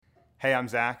Hey, I'm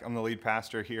Zach. I'm the lead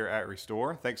pastor here at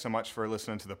Restore. Thanks so much for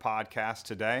listening to the podcast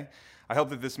today. I hope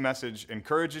that this message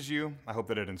encourages you. I hope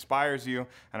that it inspires you,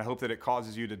 and I hope that it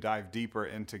causes you to dive deeper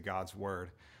into God's Word.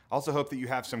 I also hope that you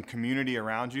have some community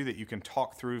around you that you can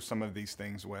talk through some of these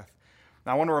things with.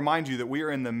 Now, I want to remind you that we are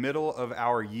in the middle of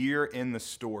our year in the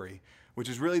story, which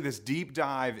is really this deep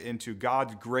dive into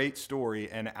God's great story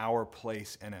and our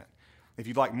place in it. If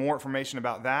you'd like more information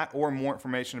about that or more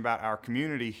information about our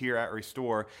community here at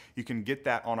Restore, you can get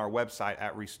that on our website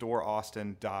at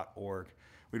restoreaustin.org.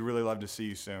 We'd really love to see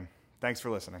you soon. Thanks for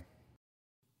listening.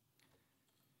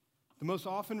 The most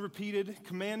often repeated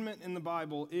commandment in the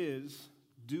Bible is,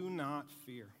 do not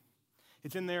fear.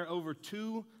 It's in there over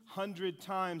 200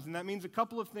 times, and that means a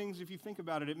couple of things if you think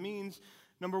about it. It means,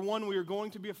 number one, we are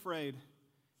going to be afraid,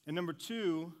 and number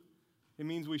two, it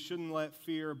means we shouldn't let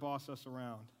fear boss us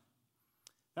around.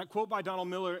 That quote by Donald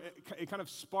Miller, it kind of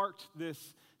sparked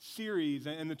this series,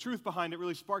 and the truth behind it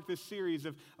really sparked this series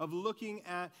of looking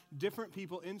at different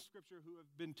people in Scripture who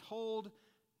have been told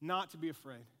not to be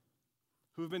afraid,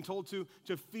 who have been told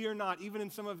to fear not, even in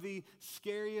some of the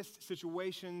scariest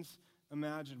situations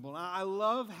imaginable. And I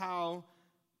love how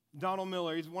Donald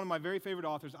Miller, he's one of my very favorite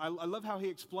authors, I love how he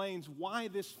explains why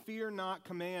this fear not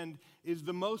command is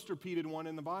the most repeated one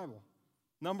in the Bible.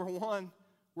 Number one,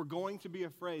 we're going to be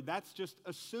afraid. That's just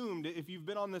assumed. If you've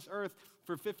been on this earth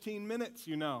for 15 minutes,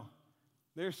 you know.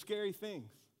 They're scary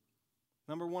things.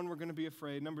 Number one, we're going to be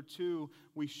afraid. Number two,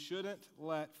 we shouldn't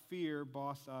let fear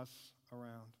boss us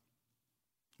around.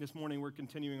 This morning, we're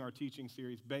continuing our teaching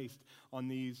series based on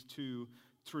these two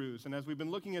truths. And as we've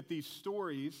been looking at these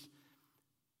stories,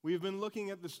 we've been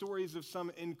looking at the stories of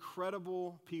some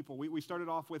incredible people. We started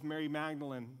off with Mary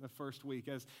Magdalene the first week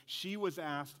as she was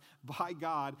asked by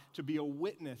God to be a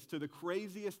witness to the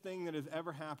craziest thing that has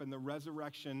ever happened, the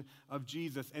resurrection of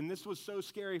Jesus. And this was so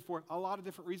scary for a lot of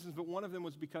different reasons, but one of them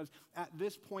was because at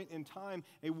this point in time,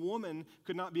 a woman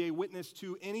could not be a witness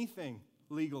to anything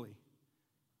legally.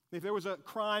 If there was a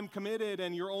crime committed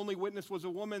and your only witness was a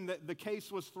woman, the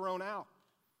case was thrown out.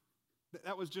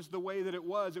 That was just the way that it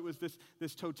was. It was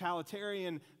this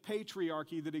totalitarian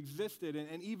patriarchy that existed.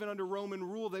 And even under Roman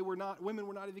rule, women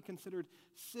were not even considered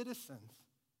citizens.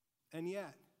 And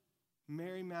yet,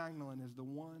 Mary Magdalene is the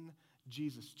one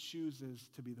Jesus chooses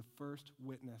to be the first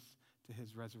witness to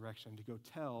his resurrection, to go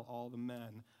tell all the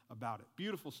men about it.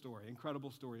 Beautiful story, incredible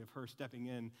story of her stepping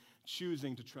in,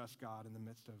 choosing to trust God in the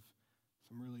midst of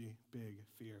some really big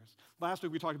fears. Last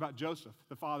week, we talked about Joseph,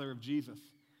 the father of Jesus,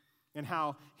 and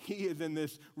how he is in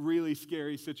this really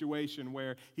scary situation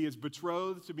where he is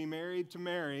betrothed to be married to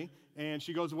Mary, and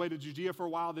she goes away to Judea for a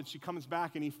while, then she comes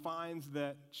back, and he finds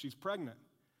that she's pregnant.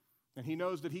 And he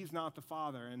knows that he's not the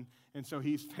father, and so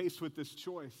he's faced with this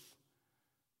choice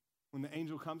when the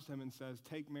angel comes to him and says,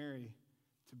 take Mary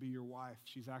to be your wife.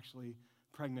 She's actually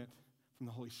pregnant from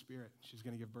the Holy Spirit. She's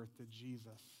going to give birth to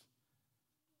Jesus.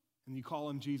 And you call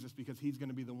him Jesus because he's going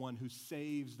to be the one who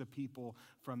saves the people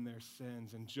from their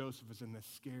sins. And Joseph is in this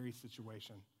scary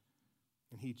situation.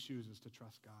 And he chooses to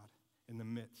trust God in the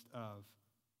midst of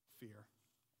fear.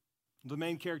 The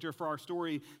main character for our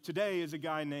story today is a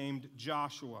guy named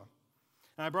Joshua.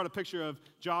 And I brought a picture of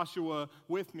Joshua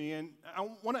with me. And I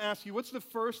want to ask you, what's the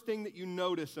first thing that you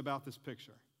notice about this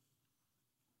picture?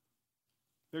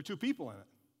 There are two people in it.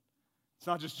 It's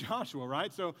not just Joshua,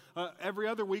 right? So every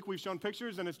other week we've shown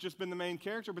pictures and it's just been the main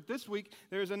character. But this week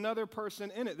there's another person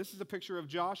in it. This is a picture of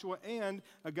Joshua and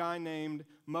a guy named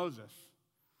Moses.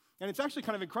 And it's actually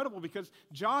kind of incredible because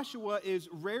Joshua is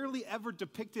rarely ever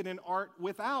depicted in art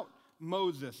without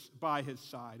Moses by his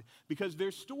side because their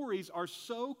stories are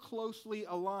so closely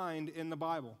aligned in the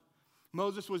Bible.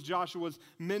 Moses was Joshua's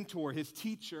mentor, his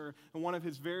teacher, and one of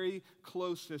his very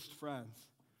closest friends.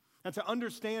 And to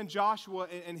understand Joshua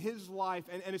and his life,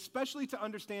 and especially to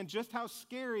understand just how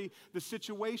scary the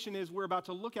situation is we're about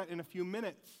to look at in a few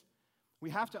minutes, we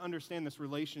have to understand this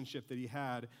relationship that he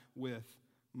had with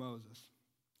Moses.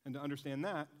 And to understand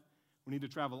that, we need to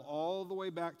travel all the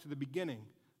way back to the beginning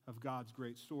of God's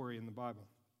great story in the Bible.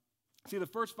 See, the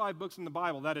first 5 books in the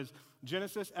Bible, that is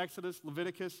Genesis, Exodus,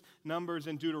 Leviticus, Numbers,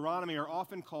 and Deuteronomy, are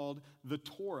often called the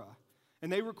Torah.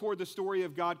 And they record the story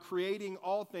of God creating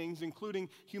all things, including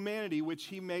humanity, which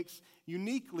he makes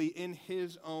uniquely in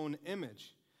his own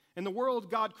image. And the world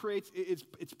God creates,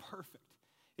 it's perfect.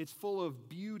 It's full of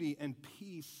beauty and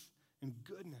peace and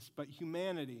goodness. But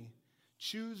humanity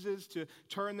chooses to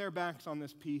turn their backs on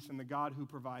this peace and the God who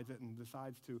provides it and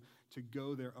decides to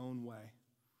go their own way.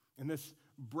 And this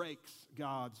breaks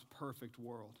God's perfect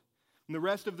world. And the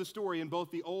rest of the story in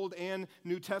both the Old and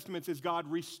New Testaments is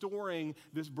God restoring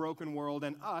this broken world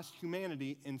and us,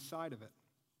 humanity, inside of it.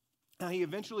 Now, he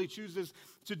eventually chooses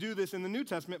to do this in the New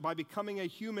Testament by becoming a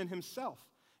human himself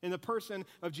in the person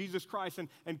of Jesus Christ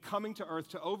and coming to earth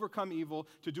to overcome evil,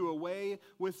 to do away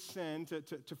with sin,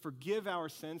 to forgive our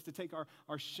sins, to take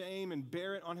our shame and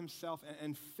bear it on himself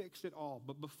and fix it all.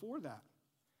 But before that,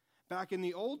 back in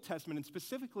the Old Testament, and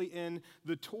specifically in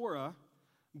the Torah,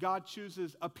 God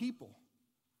chooses a people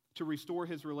to restore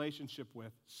his relationship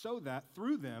with, so that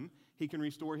through them, he can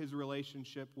restore his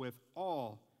relationship with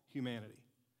all humanity.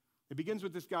 It begins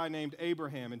with this guy named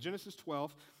Abraham. In Genesis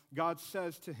 12, God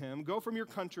says to him, "Go from your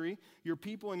country, your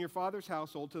people, and your father's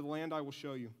household to the land I will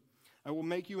show you. I will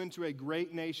make you into a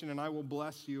great nation, and I will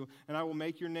bless you, and I will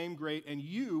make your name great, and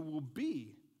you will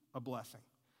be a blessing.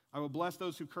 I will bless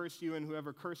those who curse you, and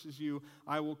whoever curses you,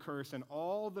 I will curse, and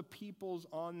all the peoples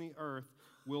on the earth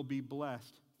will be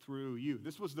blessed through you."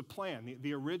 This was the plan,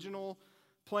 the original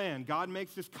plan. God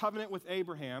makes this covenant with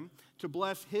Abraham to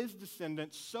bless his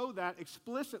descendants so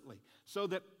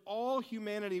that all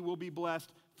humanity will be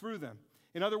blessed through them.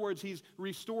 In other words, he's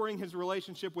restoring his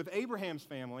relationship with Abraham's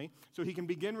family so he can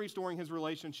begin restoring his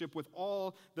relationship with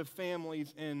all the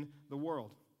families in the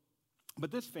world.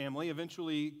 But this family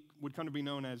eventually would come to be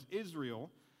known as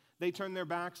Israel. They turned their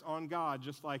backs on God,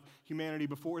 just like humanity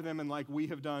before them and like we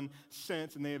have done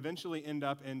since, and they eventually end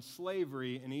up in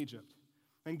slavery in Egypt.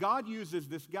 And God uses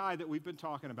this guy that we've been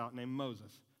talking about named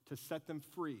Moses to set them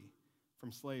free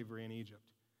from slavery in Egypt.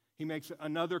 He makes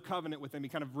another covenant with them. He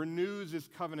kind of renews his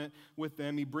covenant with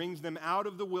them. He brings them out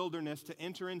of the wilderness to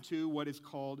enter into what is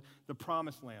called the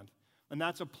Promised Land. And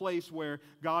that's a place where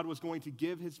God was going to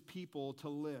give his people to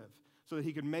live so that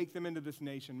he could make them into this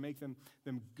nation, make them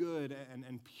good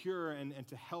and pure, and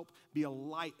to help be a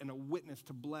light and a witness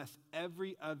to bless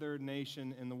every other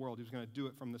nation in the world. He was going to do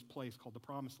it from this place called the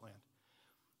Promised Land.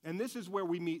 And this is where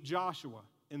we meet Joshua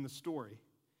in the story,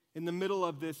 in the middle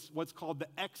of this, what's called the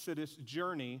Exodus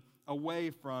journey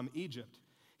away from Egypt.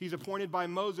 He's appointed by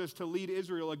Moses to lead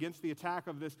Israel against the attack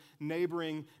of this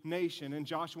neighboring nation, and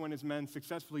Joshua and his men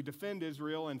successfully defend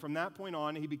Israel, and from that point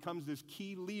on, he becomes this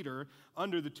key leader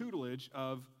under the tutelage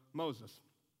of Moses.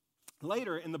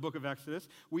 Later in the book of Exodus,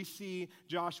 we see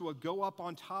Joshua go up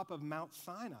on top of Mount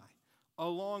Sinai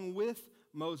along with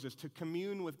Moses to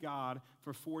commune with God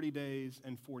for 40 days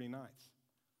and 40 nights.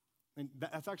 And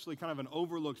that's actually kind of an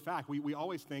overlooked fact. We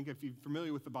always think, if you're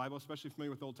familiar with the Bible, especially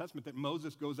familiar with the Old Testament, that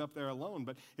Moses goes up there alone,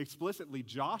 but explicitly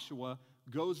Joshua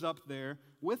goes up there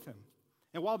with him.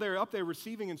 And while they're up there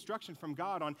receiving instruction from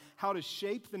God on how to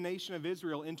shape the nation of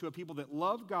Israel into a people that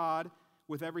love God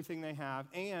with everything they have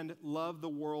and love the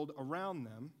world around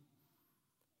them,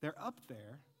 they're up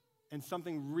there and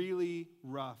something really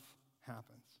rough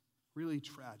happens. Really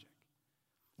tragic.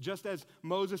 Just as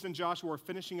Moses and Joshua are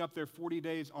finishing up their 40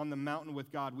 days on the mountain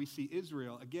with God, we see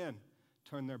Israel again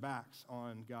turn their backs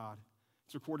on God.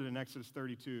 It's recorded in Exodus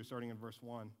 32, starting in verse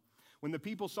 1. When the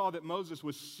people saw that Moses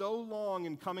was so long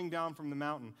in coming down from the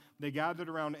mountain, they gathered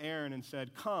around Aaron and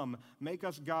said, "Come, make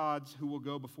us gods who will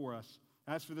go before us.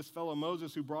 As for this fellow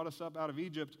Moses who brought us up out of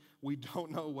Egypt, we don't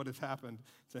know what has happened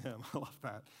to him." I love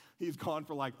that. He's gone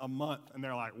for like a month, and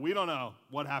they're like, "We don't know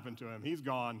what happened to him. He's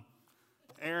gone.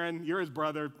 Aaron, you're his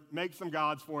brother. Make some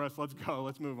gods for us. Let's go.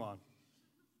 Let's move on."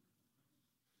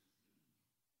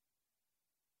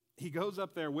 He goes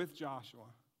up there with Joshua,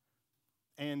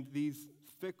 and these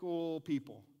fickle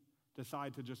people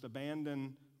decide to just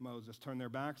abandon Moses, turn their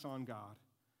backs on God,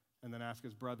 and then ask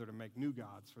his brother to make new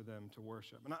gods for them to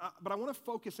worship. But I want to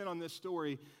focus in on this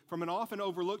story from an often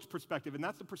overlooked perspective, and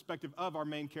that's the perspective of our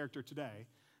main character today,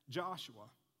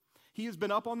 Joshua. He has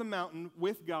been up on the mountain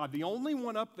with God, the only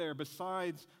one up there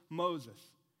besides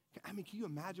Moses. I mean, can you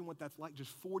imagine what that's like?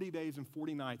 Just 40 days and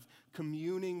 40 nights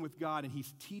communing with God, and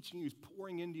he's teaching you, he's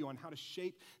pouring into you on how to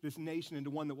shape this nation into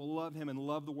one that will love him and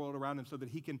love the world around him so that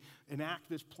he can enact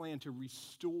this plan to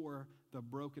restore the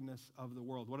brokenness of the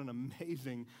world. What an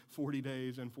amazing 40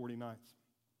 days and 40 nights.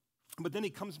 But then he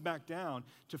comes back down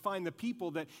to find the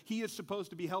people that he is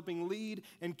supposed to be helping lead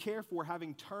and care for,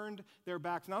 having turned their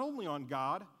backs not only on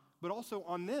God, but also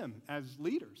on them as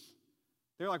leaders.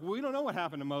 They're like, "We don't know what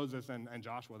happened to Moses and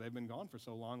Joshua. They've been gone for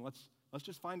so long. Let's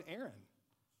just find Aaron."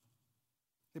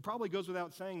 It probably goes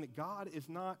without saying that God is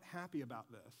not happy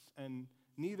about this, and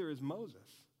neither is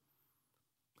Moses.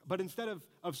 But instead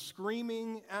of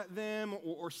screaming at them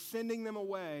or sending them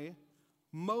away,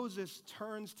 Moses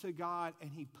turns to God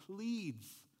and he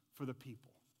pleads for the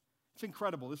people. It's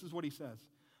incredible. This is what he says.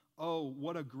 "Oh,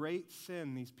 what a great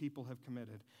sin these people have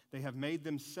committed. They have made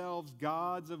themselves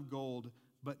gods of gold,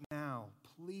 but now,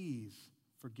 please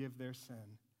forgive their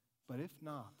sin. But if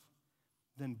not,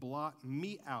 then blot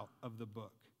me out of the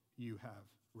book you have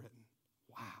written."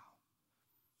 Wow.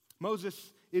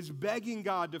 Moses is begging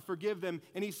God to forgive them,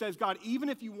 and he says, God, even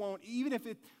if you won't, even if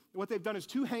what they've done is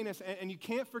too heinous and you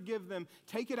can't forgive them,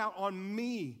 take it out on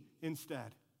me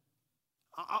instead.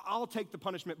 I'll take the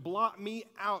punishment. Blot me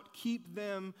out. Keep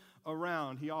them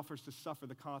around. He offers to suffer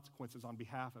the consequences on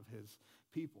behalf of his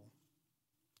people.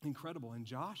 Incredible. And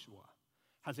Joshua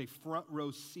has a front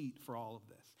row seat for all of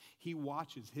this. He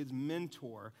watches his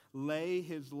mentor lay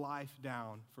his life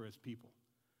down for his people.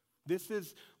 This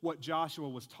is what Joshua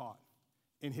was taught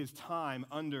in his time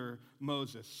under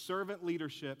Moses: servant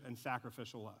leadership and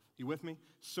sacrificial love. You with me?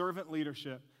 Servant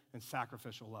leadership and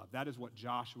sacrificial love. That is what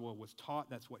Joshua was taught.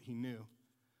 That's what he knew.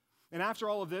 And after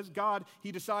all of this, God,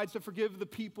 he decides to forgive the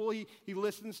people. He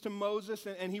listens to Moses,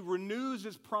 and he renews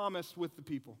his promise with the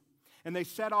people. And they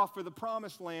set off for the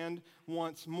promised land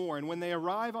once more. And when they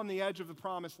arrive on the edge of the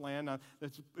promised land,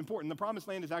 that's important. The promised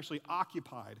land is actually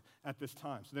occupied at this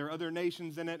time. So there are other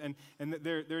nations in it, and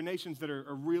there are nations that are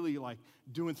really like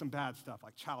doing some bad stuff,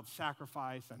 like child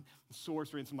sacrifice and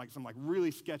sorcery and some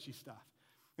really sketchy stuff.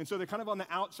 And so they're kind of on the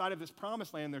outside of this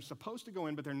promised land. They're supposed to go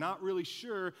in, but they're not really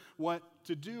sure what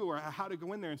to do or how to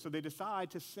go in there. And so they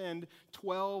decide to send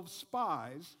 12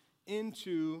 spies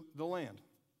into the land.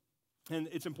 And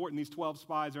it's important, these 12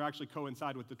 spies are actually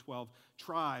coincide with the 12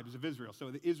 tribes of Israel.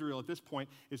 So Israel at this point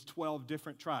is 12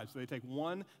 different tribes. So they take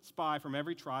one spy from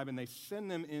every tribe and they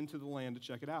send them into the land to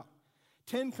check it out.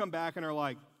 10 come back and are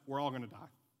like, we're all going to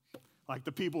die. Like,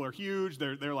 the people are huge.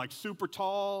 They're like super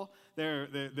tall.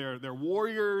 They're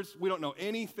warriors. We don't know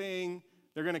anything.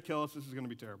 They're going to kill us. This is going to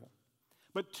be terrible.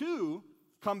 But 2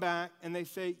 come back and they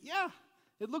say, yeah,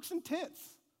 it looks intense.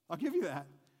 I'll give you that.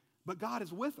 But God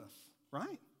is with us,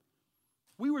 right?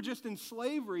 We were just in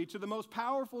slavery to the most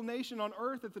powerful nation on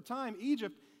earth at the time,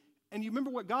 Egypt. And you remember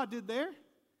what God did there?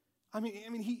 I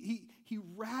mean, he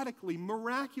radically,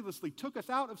 miraculously took us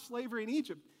out of slavery in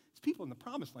Egypt. These people in the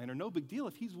promised land are no big deal.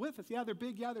 If he's with us, yeah, they're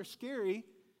big, yeah, they're scary.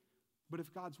 But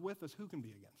if God's with us, who can be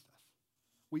against us?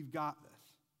 We've got this.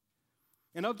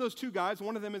 And of those 2 guys,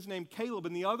 one of them is named Caleb,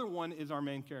 and the other one is our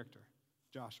main character,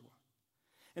 Joshua.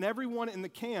 And everyone in the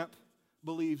camp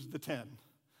believes the 10,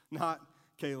 not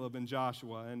Caleb and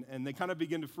Joshua, and they kind of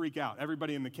begin to freak out,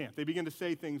 everybody in the camp. They begin to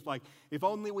say things like, if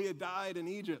only we had died in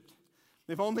Egypt.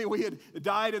 If only we had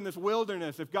died in this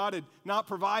wilderness. If God had not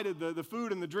provided the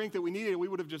food and the drink that we needed, we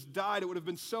would have just died. It would have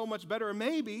been so much better. And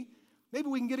maybe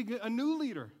we can get a new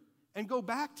leader and go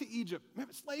back to Egypt.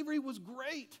 Remember, slavery was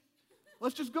great.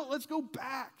 Let's go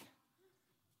back.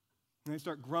 And they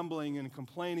start grumbling and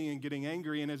complaining and getting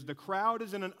angry. And as the crowd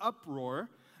is in an uproar,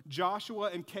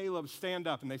 Joshua and Caleb stand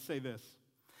up and they say this: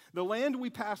 the land we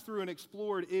passed through and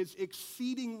explored is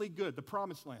exceedingly good, the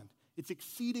promised land. It's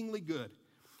exceedingly good.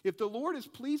 If the Lord is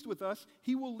pleased with us,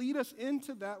 he will lead us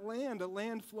into that land, a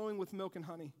land flowing with milk and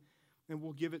honey, and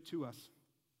will give it to us.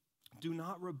 Do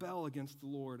not rebel against the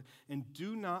Lord, and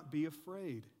do not be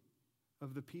afraid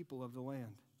of the people of the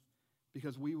land,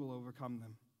 because we will overcome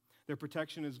them. Their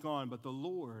protection is gone, but the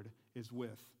Lord is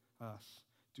with us.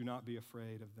 Do not be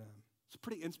afraid of them. It's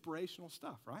pretty inspirational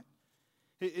stuff, right?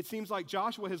 It seems like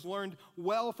Joshua has learned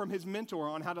well from his mentor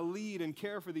on how to lead and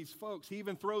care for these folks. He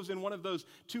even throws in one of those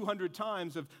 200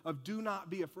 times of do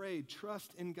not be afraid,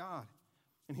 trust in God.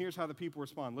 And here's how the people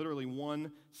respond, literally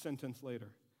one sentence later.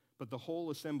 But the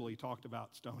whole assembly talked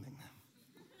about stoning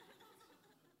them.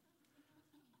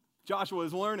 Joshua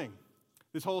is learning.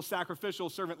 This whole sacrificial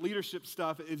servant leadership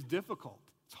stuff is difficult.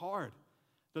 It's hard.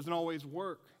 Doesn't always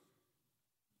work.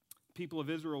 People of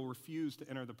Israel refuse to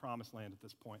enter the promised land at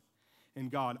this point. And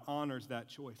God honors that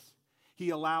choice.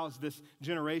 He allows this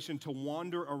generation to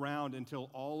wander around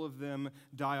until all of them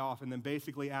die off, and then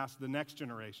basically asks the next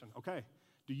generation, okay,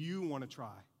 do you want to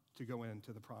try to go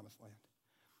into the promised land?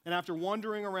 And after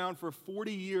wandering around for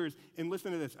 40 years, and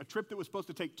listen to this, a trip that was supposed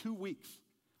to take 2 weeks,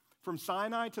 from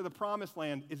Sinai to the promised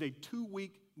land is a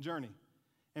 2-week journey.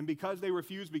 And because they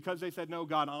refused, because they said no,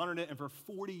 God honored it, and for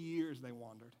 40 years they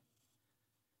wandered.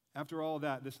 After all of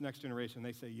that, this next generation,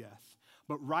 they say yes.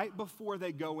 But right before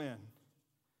they go in,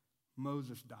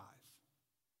 Moses dies.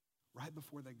 Right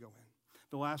before they go in.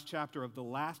 The last chapter of the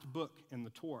last book in the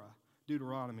Torah,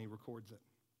 Deuteronomy, records it.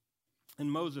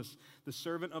 And Moses, the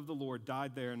servant of the Lord,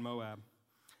 died there in Moab,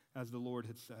 as the Lord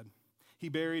had said. He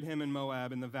buried him in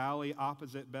Moab, in the valley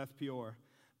opposite Beth Peor.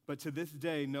 But to this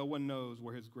day, no one knows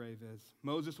where his grave is.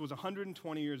 Moses was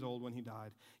 120 years old when he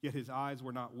died, yet his eyes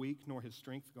were not weak, nor his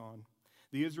strength gone.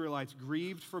 The Israelites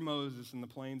grieved for Moses in the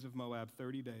plains of Moab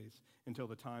 30 days until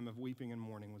the time of weeping and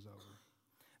mourning was over.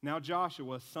 Now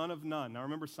Joshua, son of Nun, now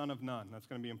remember son of Nun, that's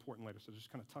going to be important later, so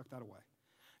just kind of tuck that away.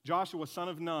 Joshua, son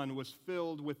of Nun, was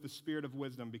filled with the spirit of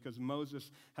wisdom because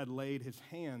Moses had laid his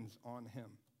hands on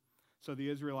him. So the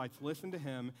Israelites listened to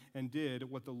him and did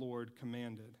what the Lord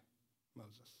commanded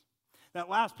Moses. That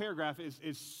last paragraph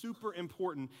is super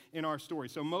important in our story.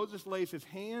 So Moses lays his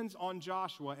hands on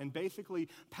Joshua and basically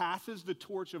passes the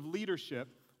torch of leadership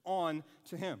on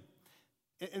to him.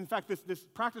 In fact, this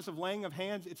practice of laying of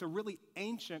hands, it's a really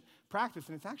ancient practice,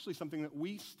 and it's actually something that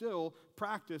we still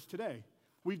practice today.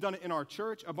 We've done it in our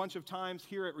church a bunch of times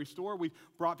here at Restore. We've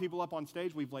brought people up on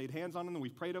stage. We've laid hands on them.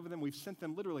 We've prayed over them. We've sent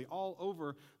them literally all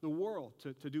over the world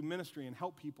to do ministry and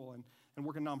help people and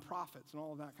work in nonprofits and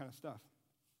all of that kind of stuff.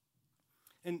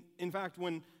 And in fact,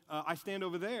 when I stand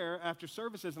over there after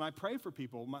services and I pray for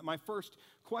people, my first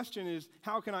question is,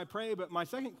 how can I pray? But my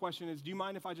second question is, do you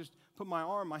mind if I just put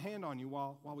my hand on you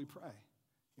while we pray?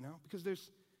 You know, because there's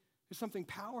something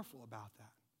powerful about that.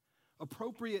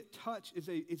 Appropriate touch is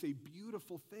a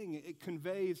beautiful thing. It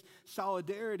conveys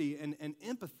solidarity and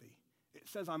empathy. It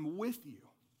says, I'm with you.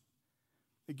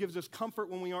 It gives us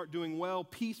comfort when we aren't doing well,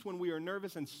 peace when we are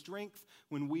nervous, and strength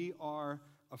when we are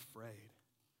afraid.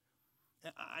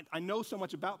 I know so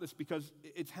much about this because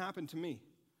it's happened to me.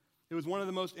 It was one of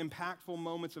the most impactful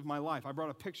moments of my life. I brought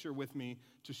a picture with me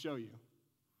to show you.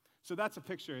 So that's a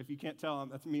picture. If you can't tell,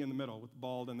 that's me in the middle with the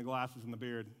bald and the glasses and the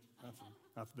beard.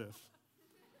 That's this.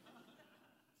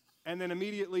 And then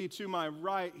immediately to my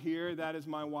right here, that is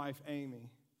my wife,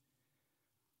 Amy.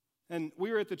 And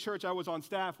we were at the church I was on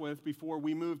staff with before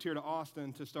we moved here to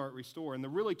Austin to start Restore. And the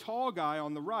really tall guy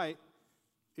on the right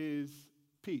is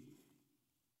Pete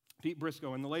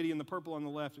Briscoe. And the lady in the purple on the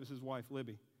left is his wife,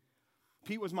 Libby.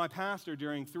 Pete was my pastor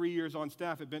during 3 years on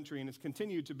staff at Bentry and has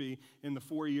continued to be in the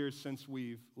 4 years since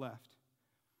we've left.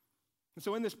 And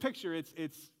so in this picture,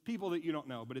 it's people that you don't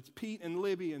know, but it's Pete and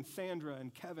Libby and Sandra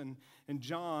and Kevin and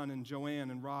John and Joanne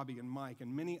and Robbie and Mike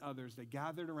and many others. They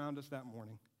gathered around us that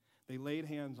morning. They laid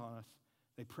hands on us.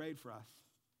 They prayed for us.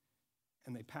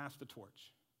 And they passed the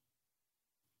torch.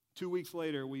 2 weeks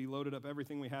later, we loaded up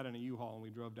everything we had in a U-Haul and we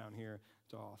drove down here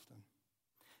to Austin.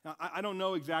 Now, I don't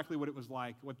know exactly what it was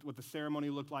like, what the ceremony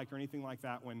looked like or anything like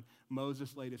that when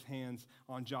Moses laid his hands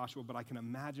on Joshua, but I can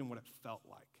imagine what it felt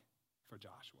like for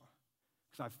Joshua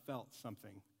because I felt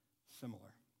something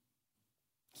similar.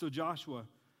 So Joshua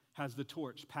has the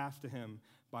torch passed to him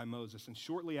by Moses, and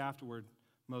shortly afterward,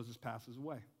 Moses passes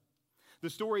away. The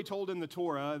story told in the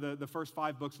Torah, the first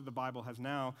 5 books of the Bible, has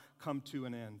now come to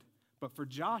an end. But for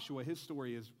Joshua, his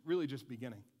story is really just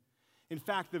beginning. In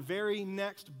fact, the very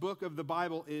next book of the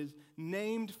Bible is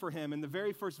named for him, and the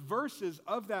very first verses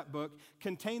of that book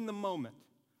contain the moment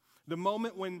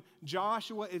when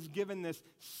Joshua is given this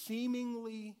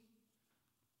seemingly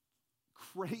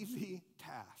crazy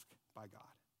task by God.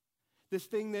 This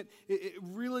thing that it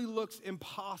really looks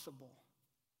impossible.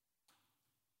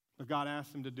 But God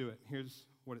asked him to do it. Here's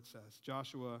what it says.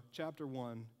 Joshua chapter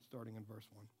 1, starting in verse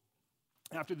 1.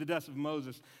 After the death of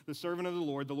Moses, the servant of the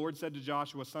Lord said to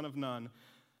Joshua, son of Nun,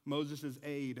 Moses'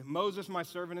 aide, Moses, my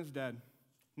servant, is dead.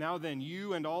 Now then,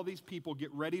 you and all these people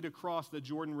get ready to cross the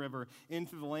Jordan River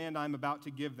into the land I'm about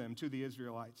to give them, to the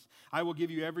Israelites. I will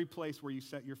give you every place where you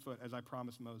set your foot, as I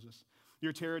promised Moses.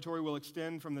 Your territory will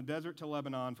extend from the desert to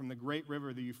Lebanon, from the great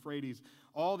river, the Euphrates,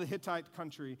 all the Hittite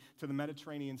country to the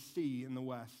Mediterranean Sea in the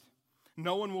west.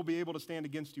 No one will be able to stand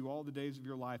against you all the days of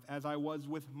your life. As I was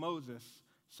with Moses,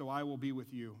 so I will be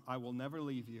with you. I will never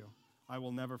leave you. I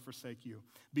will never forsake you.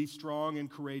 Be strong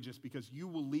and courageous, because you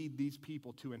will lead these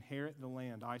people to inherit the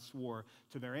land I swore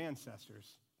to their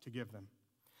ancestors to give them.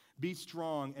 Be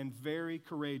strong and very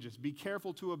courageous. Be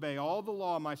careful to obey all the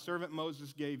law my servant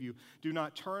Moses gave you. Do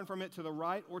not turn from it to the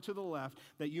right or to the left,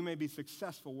 that you may be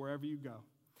successful wherever you go.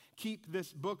 Keep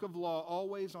this book of law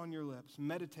always on your lips.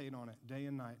 Meditate on it day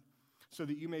and night, so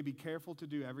that you may be careful to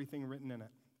do everything written in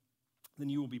it. Then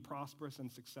you will be prosperous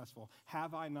and successful.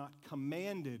 Have I not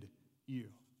commanded you?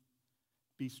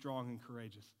 Be strong and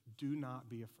courageous. Do not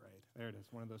be afraid. There it is,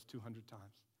 one of those 200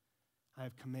 times. I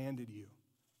have commanded you.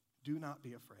 Do not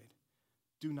be afraid.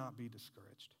 Do not be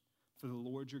discouraged. For the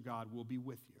Lord your God will be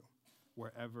with you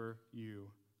wherever you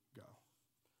go.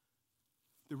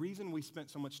 The reason we spent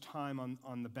so much time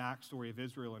on the backstory of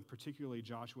Israel, and particularly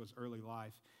Joshua's early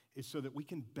life, is so that we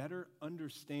can better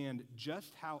understand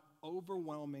just how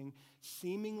overwhelming,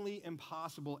 seemingly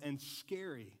impossible, and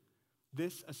scary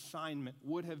this assignment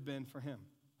would have been for him.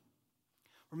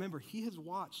 Remember, he has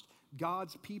watched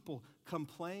God's people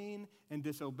complain and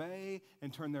disobey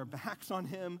and turn their backs on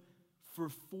him for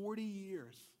 40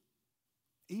 years.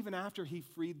 Even after he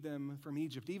freed them from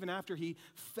Egypt, even after he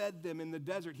fed them in the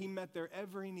desert, he met their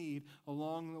every need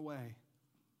along the way.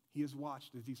 He has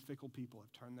watched as these fickle people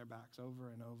have turned their backs over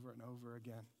and over and over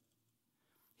again.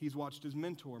 He's watched his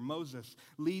mentor, Moses,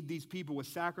 lead these people with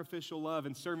sacrificial love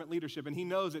and servant leadership, and he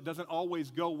knows it doesn't always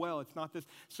go well. It's not this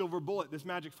silver bullet, this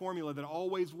magic formula that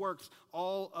always works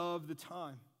all of the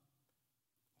time.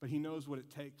 But he knows what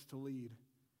it takes to lead,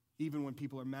 even when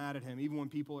people are mad at him, even when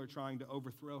people are trying to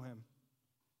overthrow him.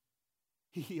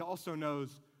 He also knows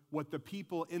what the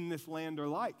people in this land are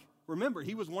like. Remember,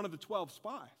 he was one of the 12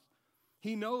 spies.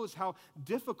 He knows how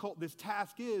difficult this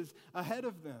task is ahead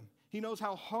of them. He knows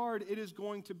how hard it is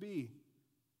going to be.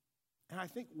 And I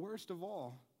think worst of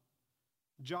all,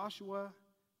 Joshua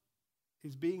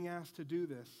is being asked to do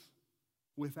this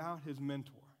without his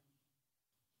mentor,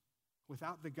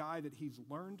 without the guy that he's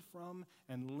learned from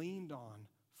and leaned on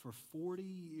for 40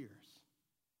 years.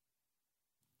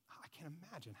 I can't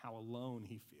imagine how alone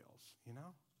he feels, you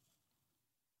know?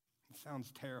 It sounds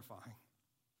terrifying.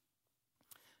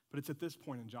 But it's at this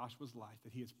point in Joshua's life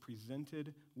that he is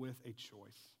presented with a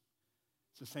choice.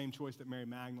 It's the same choice that Mary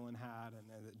Magdalene had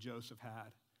and that Joseph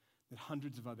had, that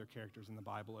hundreds of other characters in the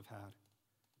Bible have had.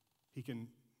 He can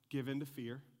give in to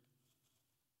fear.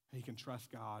 He can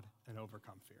trust God and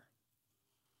overcome fear.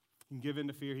 He can give in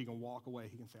to fear. He can walk away.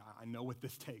 He can say, I know what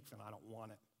this takes and I don't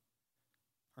want it.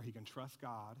 Or he can trust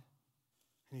God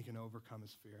and he can overcome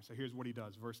his fear. So here's what he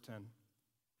does, verse 10.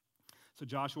 So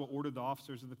Joshua ordered the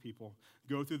officers of the people,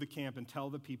 go through the camp and tell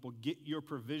the people, get your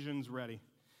provisions ready.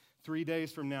 3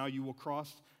 days from now, you will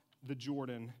cross the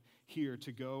Jordan here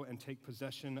to go and take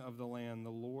possession of the land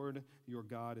the Lord your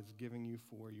God is giving you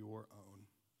for your own.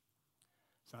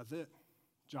 So that's it.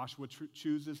 Joshua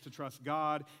chooses to trust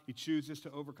God. He chooses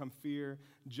to overcome fear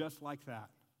just like that.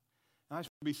 And I just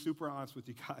want to be super honest with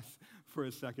you guys for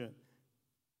a second.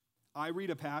 I read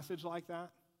a passage like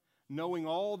that, knowing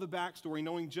all the backstory,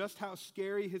 knowing just how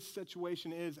scary his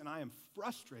situation is, and I am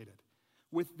frustrated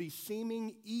with the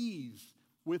seeming ease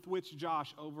with which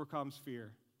Josh overcomes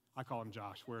fear. I call him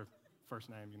Josh. We're first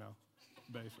name, you know,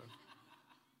 basis.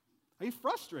 He's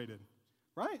frustrated,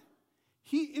 right?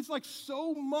 It's like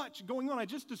so much going on. I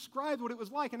just described what it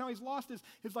was like, and now he's lost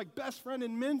his like best friend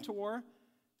and mentor.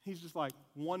 He's just like,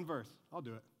 one verse. I'll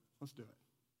do it. Let's do it.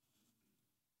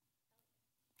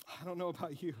 I don't know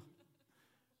about you,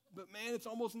 but man, it's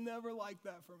almost never like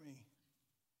that for me.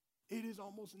 It is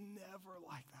almost never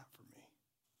like that for me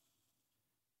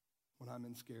when I'm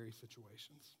in scary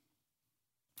situations.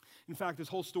 In fact, this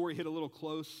whole story hit a little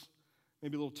close,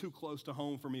 maybe a little too close to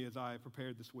home for me as I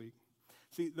prepared this week.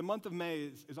 See, the month of May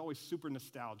is always super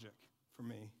nostalgic for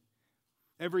me.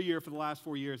 Every year for the last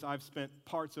 4 years, I've spent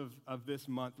parts of this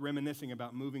month reminiscing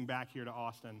about moving back here to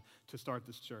Austin to start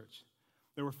this church.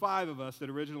 There were 5 of us that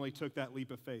originally took that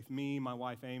leap of faith. Me, my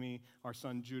wife Amy, our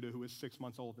son Judah, who was 6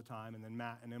 months old at the time, and then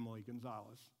Matt and Emily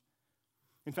Gonzalez.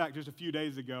 In fact, just a few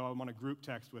days ago, I'm on a group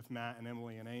text with Matt and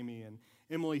Emily and Amy, and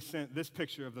Emily sent this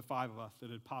picture of the 5 of us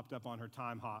that had popped up on her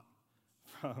time hop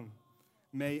from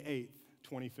May 8th,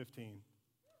 2015.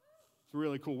 It's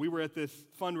really cool. We were at this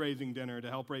fundraising dinner to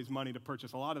help raise money to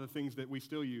purchase a lot of the things that we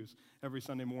still use every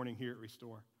Sunday morning here at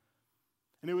Restore.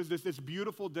 And it was this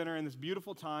beautiful dinner and this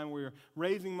beautiful time where we were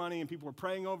raising money and people were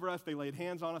praying over us. They laid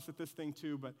hands on us at this thing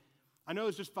too. But I know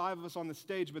it's just 5 of us on the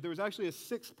stage, but there was actually a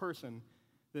 6th person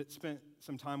that spent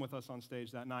some time with us on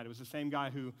stage that night. It was the same guy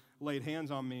who laid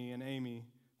hands on me and Amy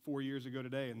 4 years ago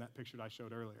today in that picture that I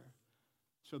showed earlier.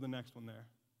 Show the next one there.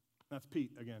 That's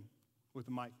Pete again with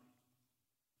the mic.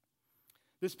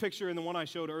 This picture and the one I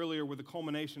showed earlier were the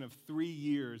culmination of 3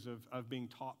 years of being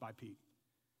taught by Pete.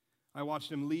 I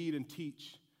watched him lead and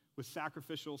teach with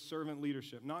sacrificial servant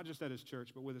leadership, not just at his church,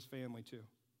 but with his family too.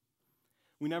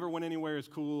 We never went anywhere as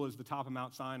cool as the top of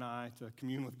Mount Sinai to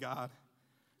commune with God,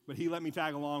 but he let me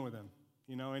tag along with him,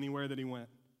 anywhere that he went,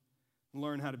 and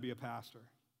learn how to be a pastor.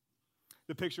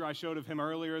 The picture I showed of him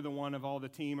earlier, the one of all the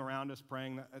team around us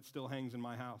praying, that still hangs in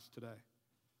my house today.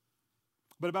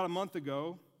 But about a month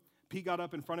ago, Pete got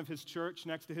up in front of his church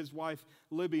next to his wife,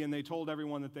 Libby, and they told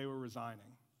everyone that they were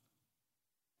resigning.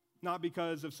 Not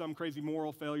because of some crazy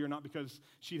moral failure, not because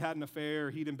she'd had an affair,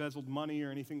 or he'd embezzled money, or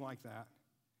anything like that.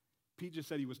 Pete just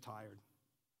said he was tired.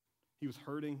 He was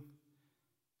hurting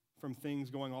from things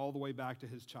going all the way back to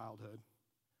his childhood.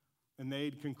 And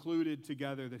they'd concluded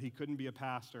together that he couldn't be a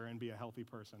pastor and be a healthy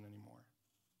person anymore.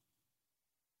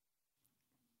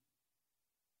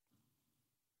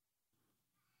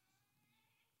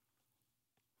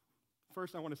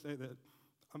 First, I want to say that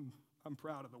I'm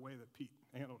proud of the way that Pete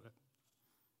handled it.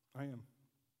 I am.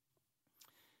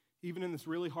 Even in this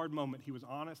really hard moment, he was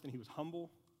honest and he was humble,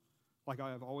 like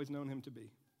I have always known him to be.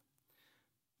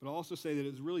 But I'll also say that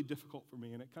it was really difficult for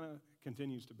me, and it kind of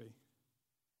continues to be.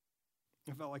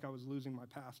 I felt like I was losing my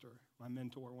pastor, my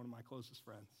mentor, one of my closest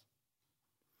friends.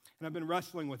 And I've been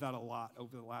wrestling with that a lot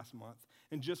over the last month.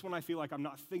 And just when I feel like I'm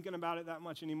not thinking about it that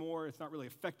much anymore, it's not really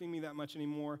affecting me that much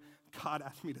anymore, God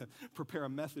asked me to prepare a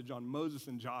message on Moses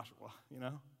and Joshua,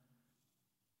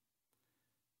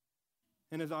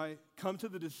 And as I come to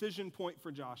the decision point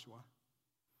for Joshua,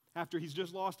 after he's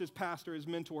just lost his pastor, his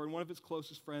mentor, and one of his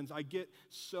closest friends, I get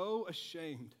so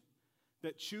ashamed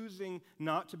that choosing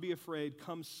not to be afraid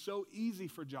comes so easy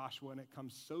for Joshua and it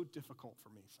comes so difficult for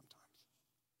me sometimes.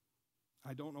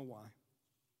 I don't know why.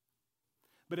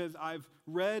 But as I've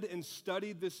read and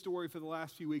studied this story for the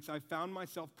last few weeks, I've found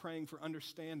myself praying for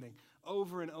understanding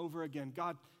over and over again.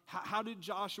 God, how did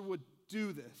Joshua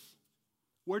do this?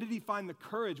 Where did he find the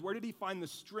courage? Where did he find the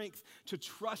strength to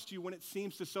trust you when it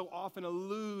seems to so often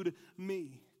elude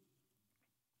me?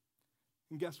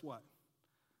 And guess what?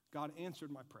 God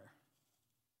answered my prayer.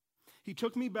 He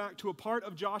took me back to a part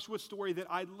of Joshua's story that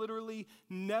I literally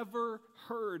never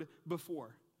heard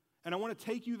before. And I want to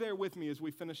take you there with me as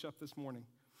we finish up this morning.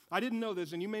 I didn't know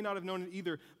this, and you may not have known it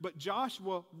either, but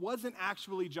Joshua wasn't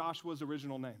actually Joshua's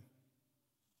original name.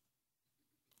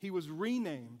 He was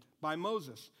renamed by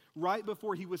Moses right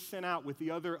before he was sent out with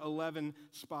the other 11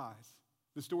 spies.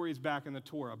 The story is back in the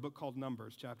Torah, a book called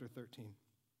Numbers, chapter 13.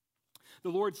 The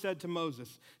Lord said to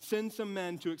Moses, "Send some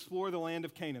men to explore the land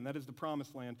of Canaan," that is the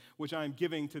promised land, "which I am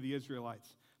giving to the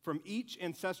Israelites. From each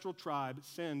ancestral tribe,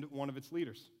 send one of its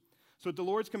leaders." So at the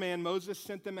Lord's command, Moses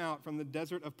sent them out from the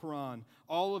desert of Paran.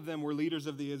 All of them were leaders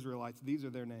of the Israelites. These are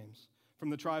their names. From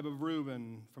the tribe of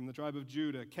Reuben, from the tribe of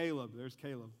Judah, Caleb, there's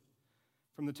Caleb.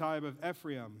 From the tribe of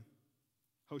Ephraim,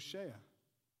 Hoshea,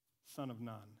 son of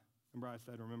Nun. Remember I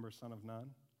said, remember son of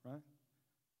Nun, right?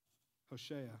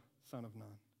 Hoshea, son of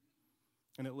Nun.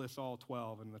 And it lists all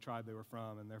 12 and the tribe they were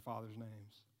from and their father's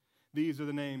names. These are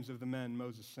the names of the men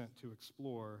Moses sent to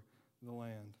explore the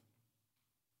land.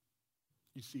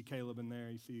 You see Caleb in there.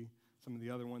 You see some of the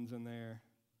other ones in there,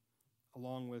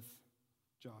 along with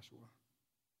Joshua.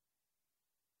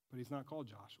 But he's not called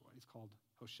Joshua. He's called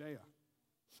Hoshea,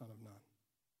 son of Nun.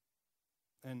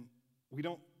 And we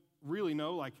don't really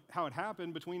know how it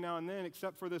happened between now and then,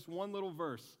 except for this one little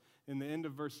verse in the end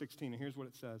of verse 16. And here's what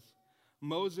it says.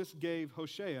 Moses gave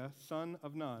Hoshea, son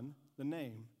of Nun, the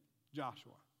name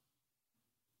Joshua.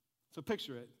 So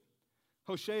picture it.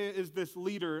 Hoshea is this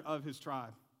leader of his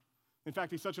tribe. In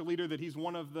fact, he's such a leader that he's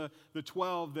one of the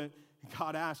 12 that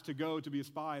God asked to go to be a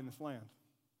spy in this land.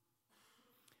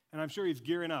 And I'm sure he's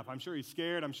gearing up. I'm sure he's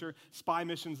scared. I'm sure spy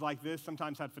missions like this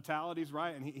sometimes had fatalities,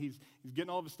 right? And he's getting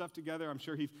all of his stuff together. I'm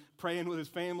sure he's praying with his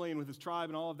family and with his tribe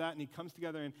and all of that. And he comes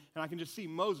together, and I can just see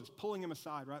Moses pulling him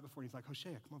aside right before. And he's like,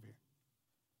 Hoshea, come over here.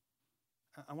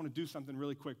 I want to do something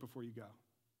really quick before you go.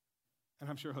 And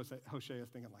I'm sure Hoshea is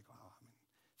thinking like, wow,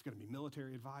 it's going to be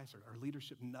military advice or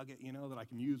leadership nugget, that I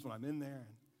can use when I'm in there.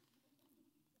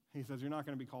 And he says, you're not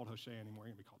going to be called Hoshea anymore.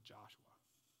 You're going to be called Joshua.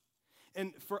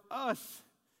 And for us,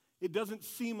 it doesn't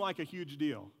seem like a huge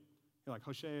deal. You're like,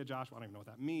 Hoshea, Joshua, I don't even know what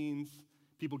that means.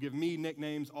 People give me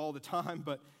nicknames all the time,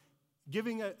 but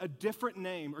giving a different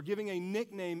name or giving a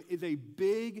nickname is a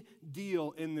big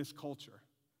deal in this culture.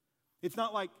 It's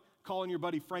not like calling your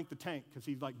buddy Frank the Tank because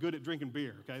he's good at drinking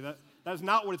beer, okay? That's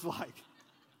not what it's like.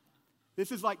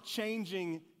 This is like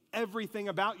changing everything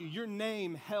about you. Your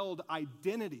name held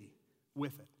identity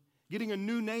with it. Getting a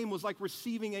new name was like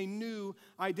receiving a new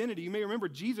identity. You may remember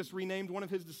Jesus renamed one of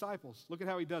his disciples. Look at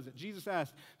how he does it. Jesus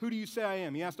asked, "Who do you say I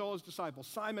am?" He asked all his disciples.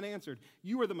 Simon answered,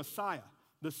 "You are the Messiah,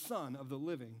 the Son of the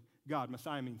living God."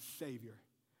 Messiah means Savior.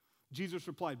 Jesus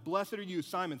replied, "Blessed are you,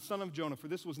 Simon, son of Jonah, for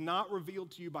this was not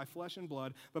revealed to you by flesh and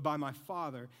blood, but by my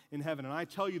Father in heaven. And I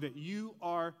tell you that you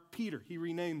are Peter." He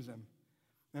renames him.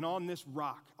 "And on this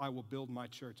rock I will build my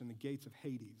church, and the gates of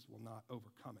Hades will not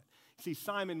overcome it." See,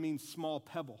 Simon means small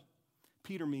pebble.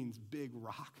 Peter means big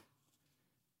rock.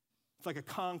 It's like a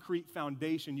concrete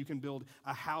foundation you can build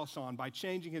a house on. By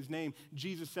changing his name,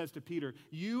 Jesus says to Peter,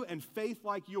 you and faith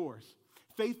like yours,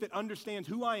 faith that understands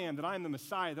who I am, that I am the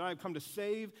Messiah, that I have come to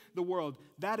save the world,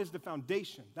 that is the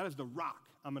foundation. That is the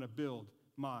rock I'm going to build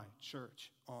my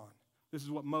church on. This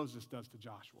is what Moses does to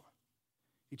Joshua.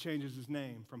 He changes his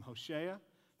name from Hoshea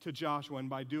to Joshua, and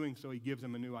by doing so, he gives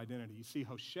him a new identity. You see,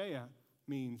 Hoshea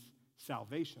means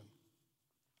salvation.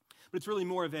 But it's really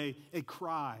more of a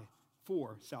cry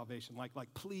for salvation,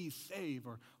 like please save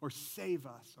or save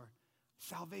us or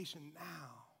salvation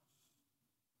now.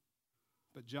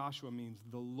 But Joshua means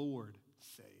the Lord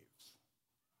saves.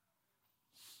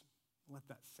 Let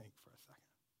that sink for a second.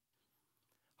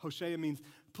 Hoshea means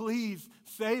please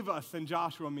save us, and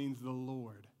Joshua means the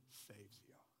Lord saves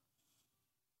you.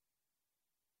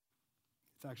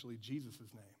 It's actually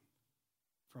Jesus' name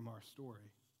from our story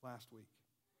last week.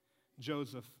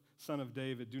 Joseph son of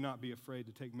David, do not be afraid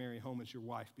to take Mary home as your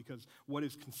wife, because what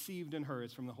is conceived in her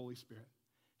is from the Holy Spirit.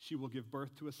 She will give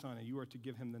birth to a son, and you are to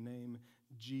give him the name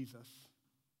Jesus,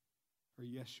 or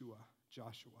Yeshua,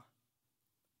 Joshua,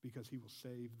 because he will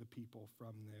save the people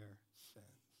from their sins.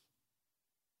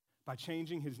 By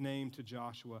changing his name to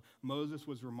Joshua, Moses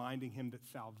was reminding him that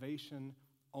salvation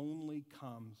only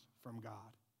comes from God.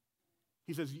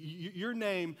 He says, your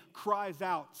name cries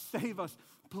out, save us,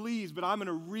 please, but I'm going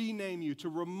to rename you to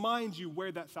remind you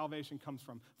where that salvation comes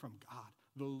from God.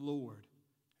 The Lord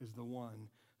is the one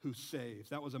who saves.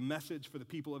 That was a message for the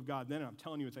people of God then, and I'm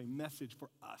telling you, it's a message for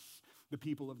us, the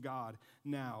people of God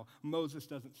now. Moses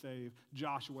doesn't save.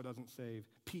 Joshua doesn't save.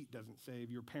 Pete doesn't save.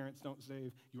 Your parents don't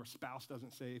save. Your spouse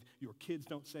doesn't save. Your kids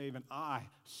don't save. And I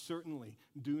certainly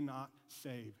do not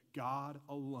save. God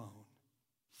alone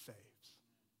saves.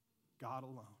 God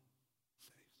alone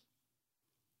saves.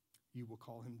 You will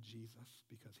call him Jesus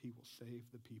because he will save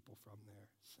the people from their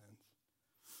sins.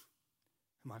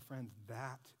 And my friends,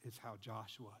 that is how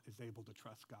Joshua is able to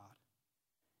trust God,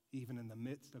 even in the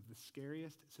midst of the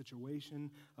scariest situation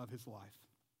of his life.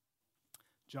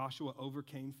 Joshua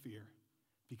overcame fear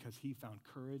because he found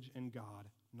courage in God,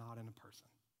 not in a person.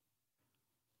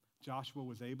 Joshua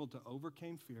was able to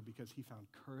overcome fear because he found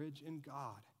courage in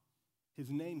God,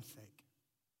 his namesake,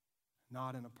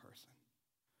 not in a person.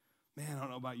 Man, I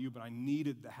don't know about you, but I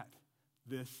needed that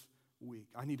this week.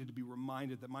 I needed to be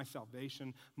reminded that my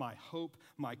salvation, my hope,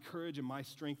 my courage, and my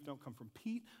strength don't come from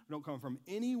Pete, or don't come from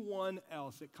anyone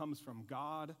else. It comes from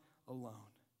God alone.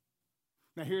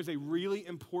 Now, here's a really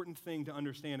important thing to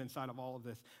understand inside of all of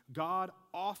this. God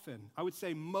often, I would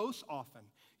say most often,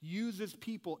 uses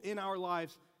people in our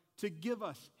lives to give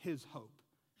us his hope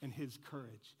and his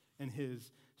courage and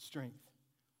his strength.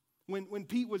 When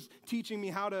Pete was teaching me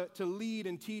how to lead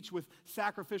and teach with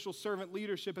sacrificial servant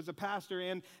leadership as a pastor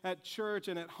and at church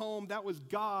and at home, that was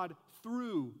God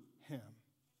through him.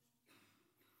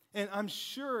 And I'm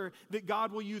sure that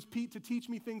God will use Pete to teach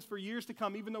me things for years to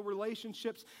come, even though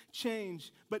relationships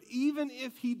change. But even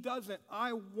if he doesn't,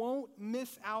 I won't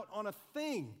miss out on a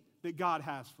thing that God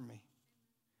has for me,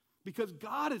 because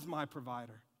God is my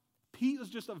provider. Pete is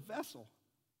just a vessel.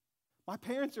 My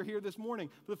parents are here this morning.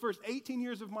 For the first 18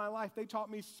 years of my life, they taught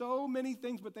me so many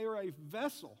things, but they were a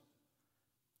vessel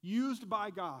used by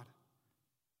God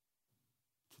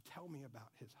to tell me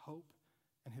about his hope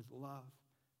and his love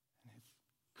and his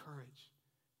courage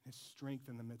and his strength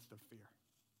in the midst of fear.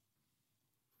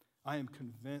 I am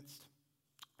convinced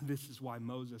this is why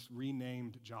Moses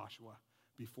renamed Joshua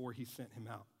before he sent him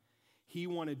out. He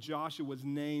wanted Joshua's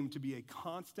name to be a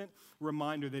constant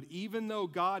reminder that even though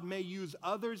God may use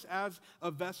others as a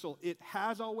vessel, it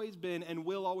has always been and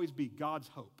will always be God's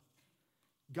hope,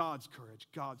 God's courage,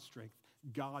 God's strength,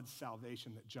 God's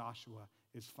salvation that Joshua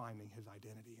is finding his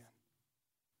identity in.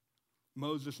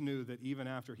 Moses knew that even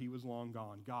after he was long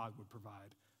gone, God would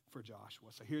provide for Joshua.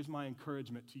 So here's my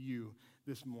encouragement to you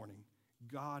this morning.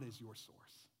 God is your source.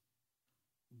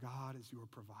 God is your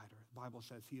provider. The Bible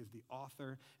says he is the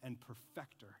author and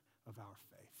perfecter of our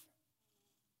faith.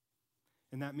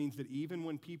 And that means that even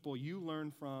when people you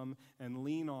learn from and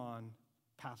lean on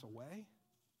pass away,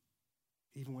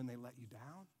 even when they let you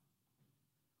down,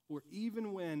 or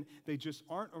even when they just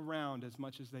aren't around as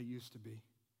much as they used to be,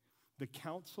 the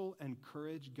counsel and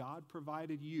courage God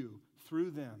provided you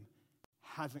through them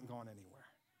hasn't gone anywhere,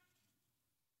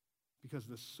 because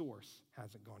the source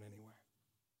hasn't gone anywhere.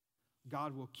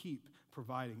 God will keep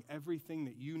providing everything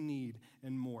that you need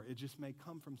and more. It just may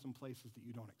come from some places that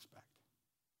you don't expect.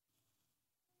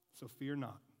 So fear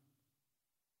not.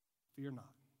 Fear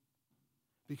not.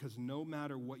 Because no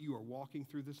matter what you are walking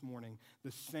through this morning,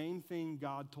 the same thing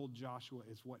God told Joshua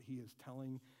is what he is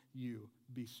telling you.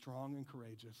 Be strong and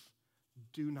courageous.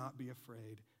 Do not be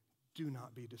afraid. Do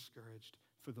not be discouraged.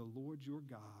 For the Lord your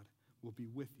God will be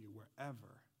with you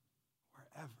wherever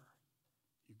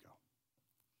you go.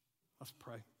 Let's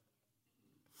pray.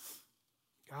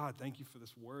 God, thank you for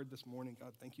this word this morning.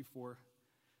 God, thank you for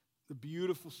the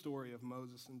beautiful story of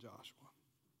Moses and Joshua.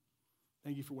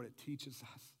 Thank you for what it teaches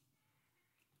us.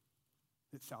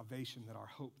 That salvation, that our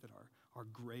hope, that our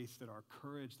grace, that our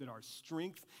courage, that our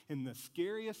strength in the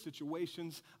scariest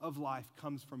situations of life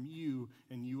comes from you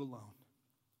and you alone.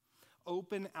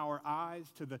 Open our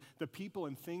eyes to the people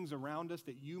and things around us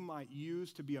that you might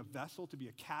use to be a vessel, to be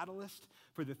a catalyst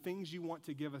for the things you want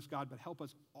to give us, God. But help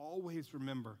us always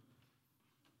remember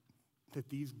that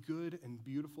these good and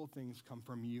beautiful things come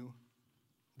from you,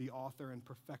 the author and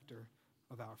perfecter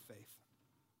of our faith.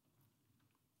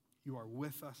 You are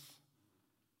with us.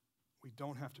 We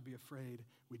don't have to be afraid.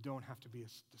 We don't have to be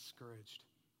discouraged,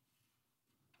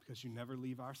 because you never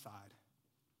leave our side.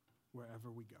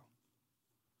 wherever we go.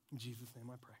 In Jesus' name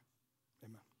I pray.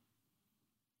 Amen.